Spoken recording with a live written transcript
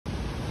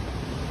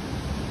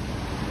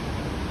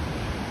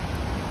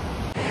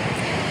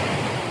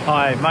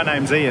Hi, my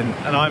name's Ian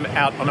and I'm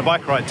out on a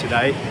bike ride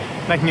today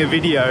making a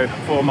video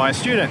for my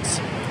students,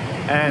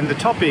 and the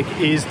topic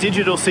is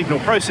digital signal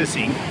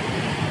processing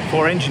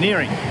for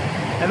engineering,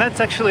 and that's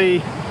actually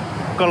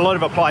got a lot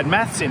of applied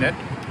maths in it,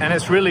 and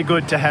it's really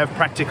good to have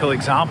practical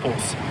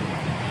examples.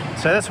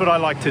 So that's what I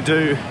like to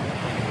do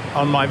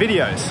on my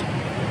videos.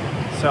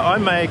 So I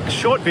make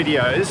short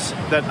videos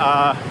that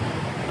are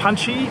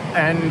punchy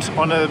and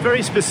on a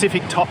very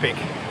specific topic,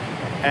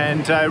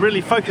 and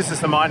really focuses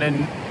the mind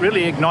and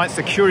really ignites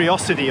the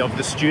curiosity of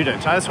the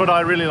student. That's what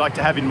I really like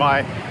to have in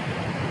my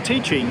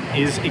teaching,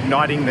 is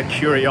igniting the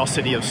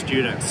curiosity of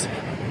students.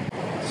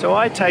 So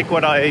I take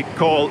what I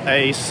call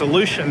a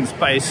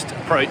solutions-based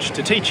approach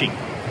to teaching,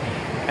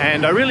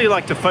 and I really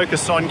like to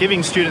focus on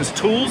giving students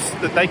tools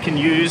that they can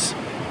use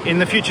in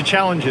the future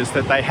challenges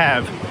that they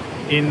have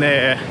in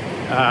their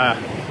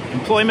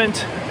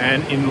employment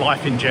and in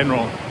life in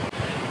general.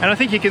 And I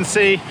think you can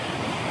see,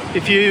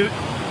 if you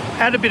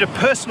add a bit of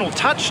personal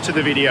touch to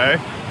the video,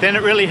 then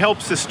it really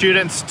helps the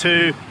students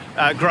to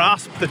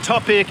grasp the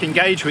topic,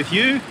 engage with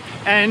you,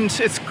 and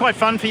it's quite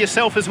fun for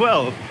yourself as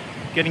well,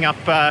 getting up,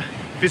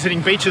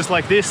 visiting beaches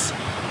like this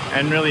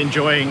and really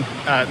enjoying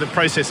the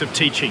process of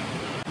teaching.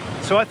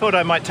 So I thought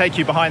I might take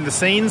you behind the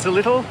scenes a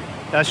little,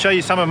 show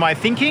you some of my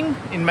thinking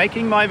in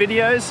making my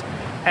videos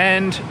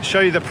and show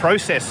you the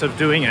process of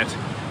doing it,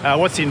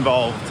 what's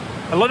involved.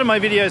 A lot of my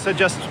videos are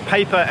just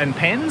paper and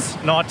pens,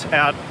 not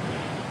out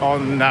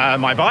on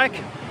my bike,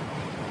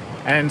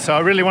 and so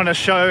I really want to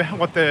show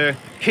what the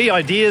key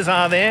ideas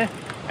are there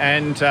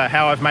and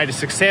how I've made a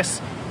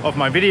success of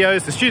my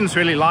videos. The students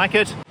really like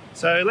it,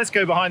 so let's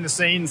go behind the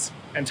scenes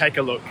and take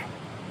a look.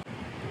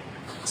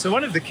 So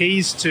one of the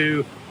keys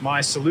to my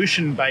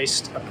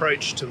solution-based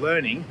approach to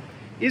learning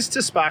is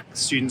to spark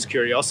students'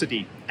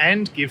 curiosity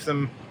and give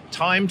them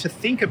time to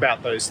think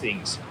about those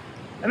things,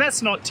 and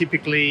that's not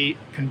typically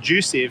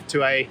conducive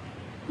to a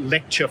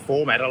lecture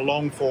format, a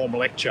long-form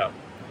lecture.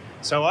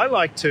 So I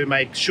like to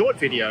make short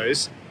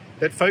videos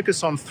that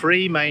focus on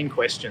three main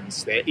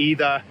questions. They're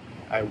either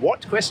a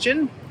what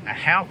question, a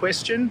how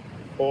question,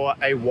 or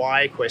a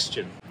why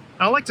question.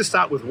 And I like to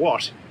start with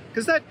what,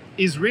 because that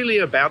is really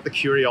about the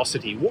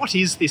curiosity. What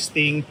is this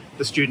thing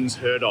the students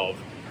heard of?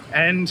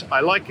 And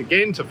I like,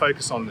 again, to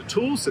focus on the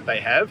tools that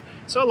they have,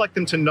 so I like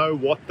them to know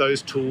what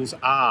those tools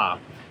are.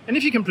 And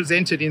if you can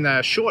present it in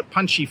a short,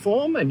 punchy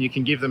form, and you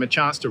can give them a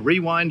chance to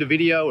rewind a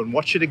video and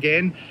watch it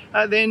again,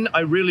 then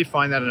I really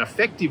find that an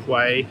effective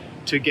way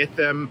to get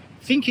them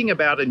thinking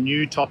about a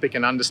new topic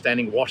and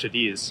understanding what it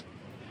is.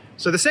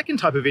 So the second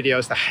type of video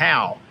is the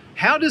how.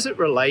 How does it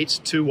relate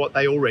to what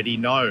they already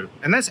know?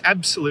 And that's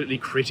absolutely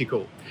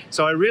critical.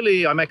 So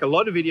I make a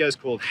lot of videos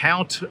called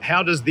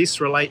how does this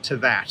relate to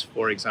that,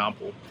 for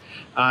example.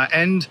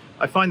 And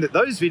I find that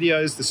those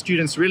videos the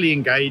students really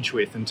engage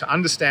with, and to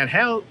understand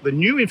how the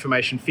new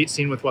information fits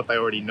in with what they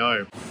already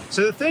know.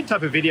 So the third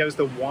type of video is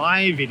the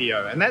why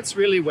video, and that's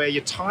really where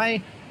you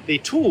tie the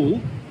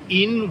tool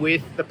in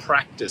with the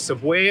practice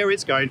of where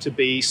it's going to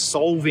be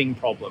solving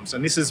problems.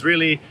 And this is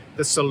really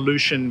the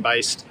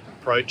solution-based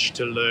approach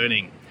to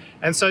learning.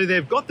 And so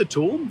they've got the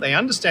tool, they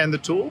understand the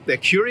tool, they're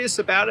curious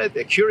about it,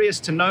 they're curious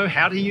to know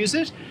how to use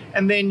it,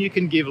 and then you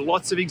can give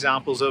lots of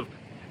examples of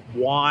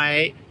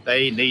why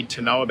they need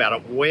to know about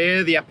it,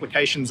 where the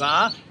applications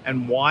are,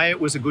 and why it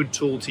was a good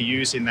tool to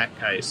use in that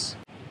case.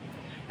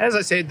 As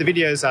I said, the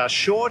videos are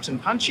short and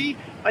punchy.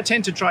 I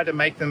tend to try to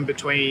make them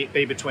be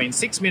between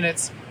 6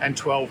 minutes and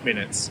 12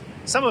 minutes.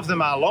 Some of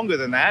them are longer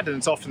than that, and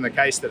it's often the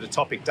case that a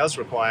topic does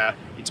require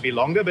it to be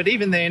longer, but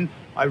even then,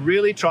 I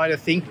really try to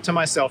think to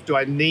myself, do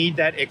I need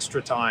that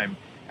extra time?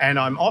 And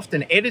I'm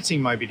often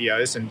editing my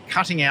videos and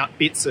cutting out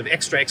bits of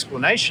extra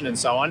explanation and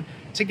so on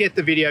to get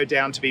the video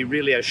down to be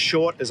really as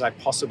short as I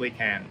possibly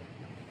can.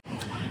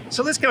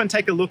 So let's go and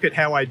take a look at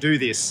how I do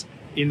this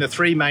in the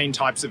three main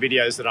types of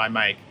videos that I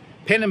make.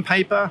 Pen and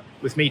paper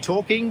with me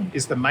talking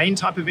is the main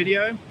type of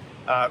video.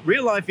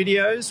 Real life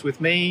videos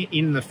with me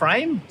in the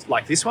frame,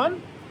 like this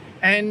one,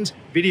 and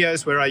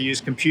videos where I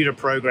use computer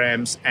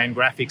programs and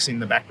graphics in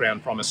the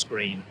background from a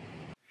screen.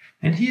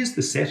 And here's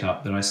the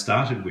setup that I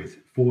started with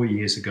 4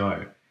 years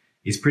ago.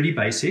 It's pretty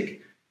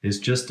basic. There's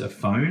just a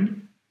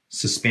phone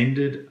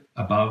suspended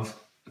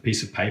above a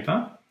piece of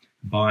paper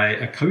by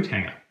a coat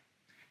hanger.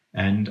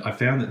 And I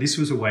found that this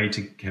was a way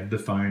to have the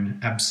phone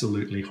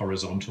absolutely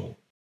horizontal.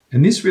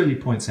 And this really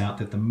points out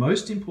that the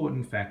most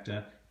important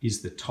factor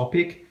is the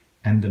topic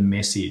and the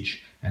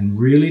message, and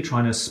really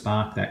trying to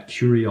spark that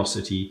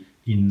curiosity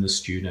in the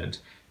student,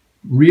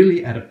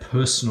 really at a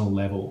personal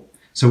level.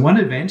 So one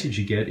advantage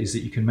you get is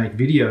that you can make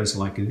videos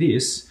like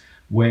this,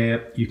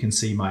 where you can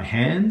see my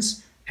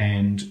hands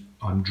and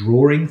I'm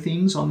drawing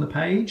things on the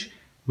page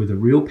with a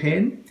real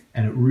pen,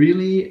 and it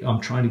really, I'm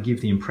trying to give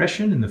the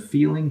impression and the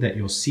feeling that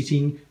you're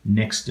sitting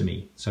next to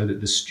me, so that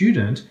the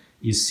student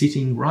is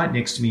sitting right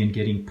next to me and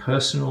getting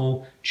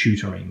personal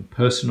tutoring,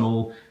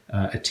 personal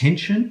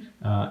attention,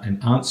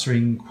 and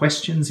answering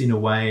questions in a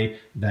way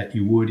that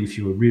you would if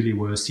you really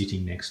were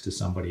sitting next to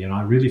somebody. And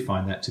I really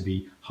find that to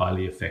be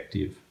highly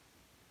effective.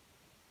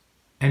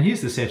 And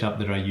here's the setup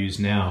that I use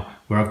now,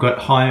 where I've got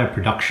higher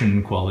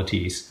production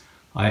qualities.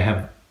 I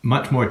have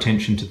much more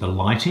attention to the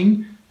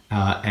lighting,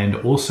 and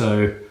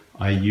also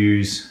I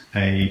use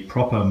a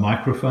proper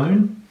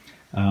microphone.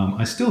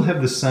 I still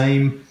have the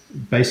same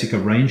basic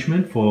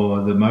arrangement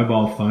for the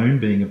mobile phone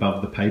being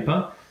above the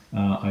paper.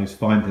 I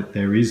find that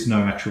there is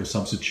no actual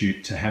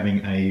substitute to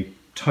having a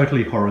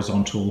totally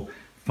horizontal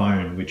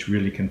phone which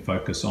really can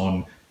focus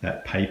on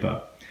that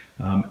paper.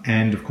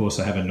 And of course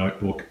I have a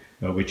notebook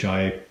which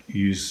I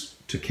use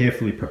to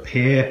carefully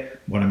prepare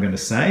what I'm going to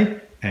say,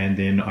 and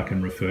then I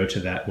can refer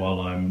to that while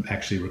I'm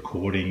actually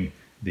recording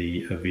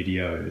the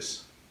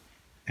videos.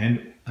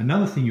 And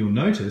another thing you'll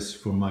notice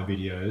from my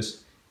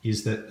videos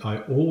is that I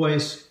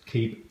always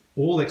keep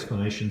all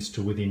explanations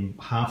to within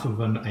half of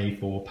an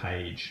A4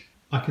 page.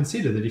 I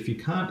consider that if you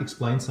can't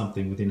explain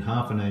something within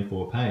half an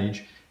A4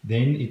 page,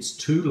 then it's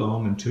too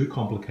long and too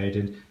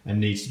complicated and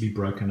needs to be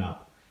broken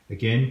up.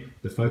 Again,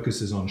 the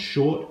focus is on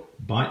short,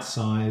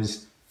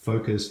 bite-sized,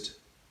 focused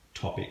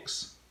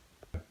topics.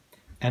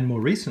 And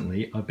more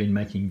recently, I've been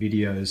making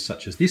videos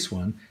such as this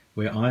one,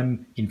 where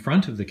I'm in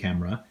front of the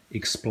camera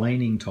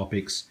explaining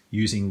topics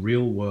using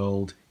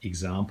real-world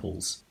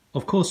examples.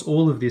 Of course,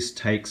 all of this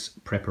takes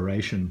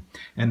preparation,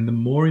 and the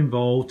more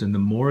involved and the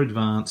more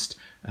advanced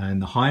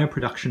and the higher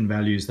production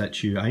values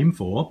that you aim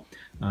for,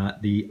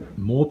 the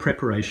more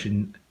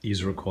preparation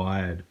is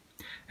required.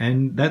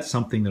 And that's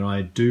something that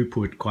I do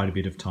put quite a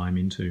bit of time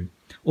into.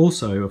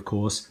 Also, of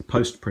course,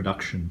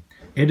 post-production.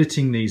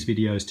 Editing these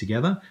videos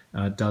together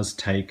does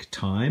take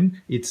time.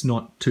 It's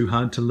not too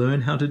hard to learn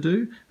how to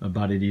do,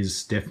 but it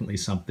is definitely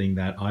something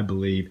that I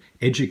believe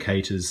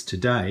educators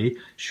today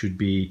should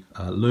be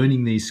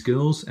learning these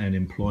skills and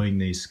employing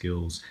these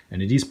skills.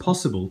 And it is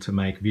possible to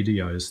make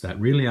videos that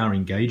really are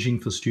engaging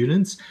for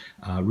students,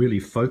 really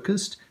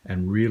focused,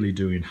 and really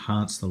do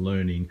enhance the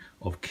learning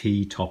of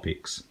key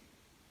topics.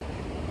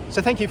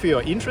 So thank you for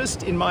your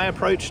interest in my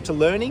approach to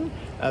learning,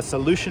 a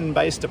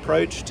solution-based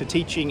approach to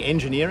teaching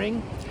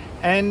engineering.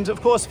 And of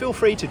course, feel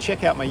free to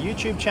check out my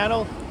YouTube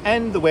channel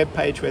and the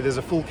webpage where there's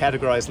a full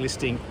categorized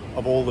listing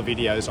of all the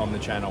videos on the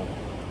channel.